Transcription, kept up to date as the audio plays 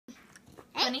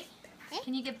Quinny,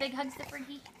 can you give big hugs to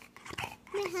Fergie?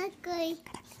 Hungry.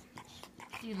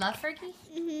 Do you love Fergie?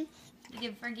 Mhm. You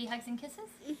give Fergie hugs and kisses?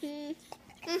 Mhm.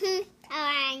 Mhm. Oh,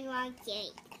 I want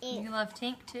it. You love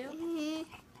Tink too? Mhm.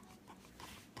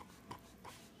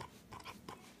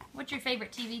 What's your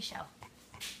favorite TV show?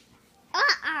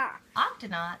 Uh-uh.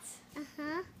 Octonauts.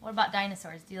 Uh-huh. What about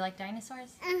dinosaurs? Do you like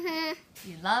dinosaurs? Uh-huh. Do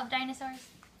you love dinosaurs?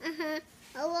 Uh-huh.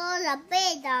 I want a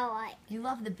big dog. You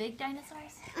love the big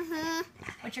dinosaurs? Uh-huh.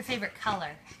 What's your favorite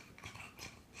color?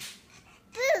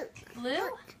 Blue. Blue?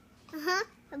 Uh-huh.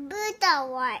 A blue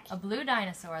dog. A blue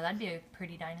dinosaur. That'd be a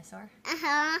pretty dinosaur.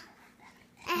 Uh-huh.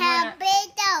 I You have wanna- a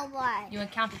big dog. You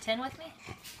want to count to 10 with me?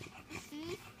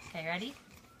 Mhm. Okay, ready?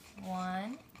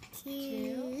 1,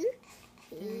 2,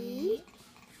 3,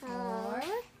 4,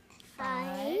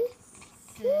 5,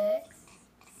 6,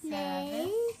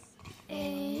 7,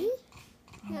 8,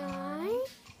 9,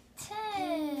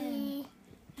 10.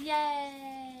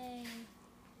 Yay!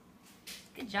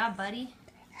 Good job, buddy.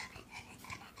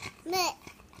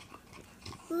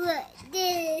 Look,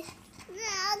 this.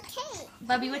 Okay.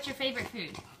 Bubby, what's your favorite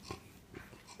food?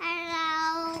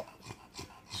 Hello.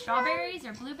 Strawberries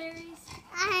or blueberries?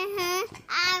 Uh-huh.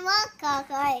 I want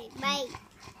chocolate, right?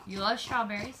 You love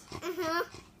strawberries. Uh-huh.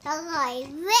 Chocolate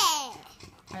red.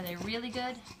 Are they really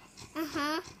good?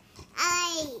 Uh-huh.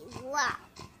 I want.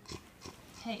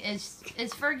 Hey, is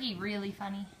Fergie really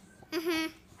funny? Uh-huh.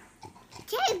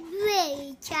 It's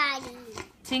really tiny.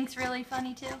 Tink's really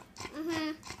funny too?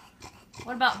 Uh-huh.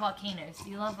 What about volcanoes? Do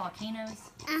you love volcanoes?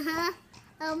 Uh-huh.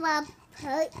 I want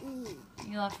puppy.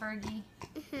 You love Fergie?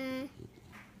 Uh-huh.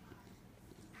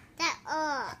 That's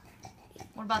all.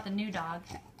 What about the new dog?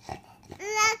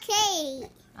 Okay.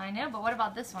 I know, but what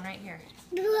about this one right here?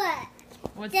 Look.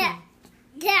 What's That.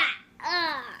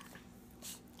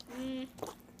 he?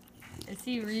 Is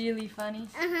he really funny?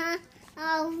 Uh-huh.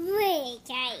 Oh, really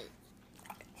tight.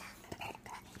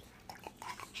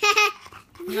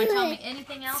 You want to tell me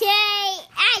anything else? Say,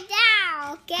 I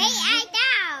know. Okay, I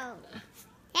know.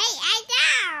 Hey, I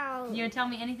know. You want to tell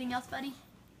me anything else, buddy?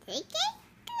 Take it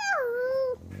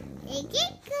go. Take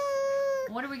it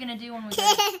go. What are we going to do when we go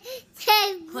to...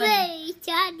 Say, Quinn. really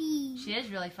funny. She is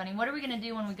really funny. What are we going to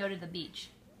do when we go to the beach?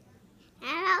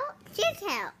 Hello, just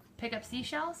help. Pick up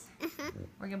seashells? Uh-huh.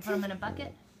 We're going to put them in a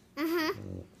bucket? Uh-huh.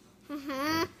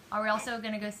 Uh-huh. Are we also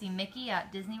going to go see Mickey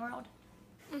at Disney World?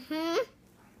 Uh-huh.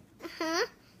 Uh-huh.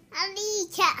 I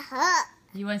need to hook.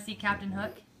 You want to see Captain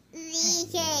Hook? Need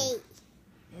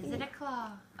Is it a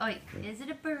claw? Oh, wait. Is it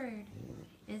a bird?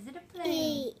 Is it a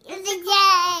plane? It's a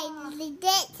day. The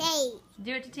day.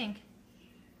 Do it to Tink.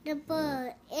 The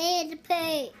bird and the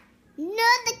pig.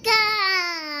 Not the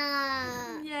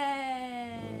car. Yay!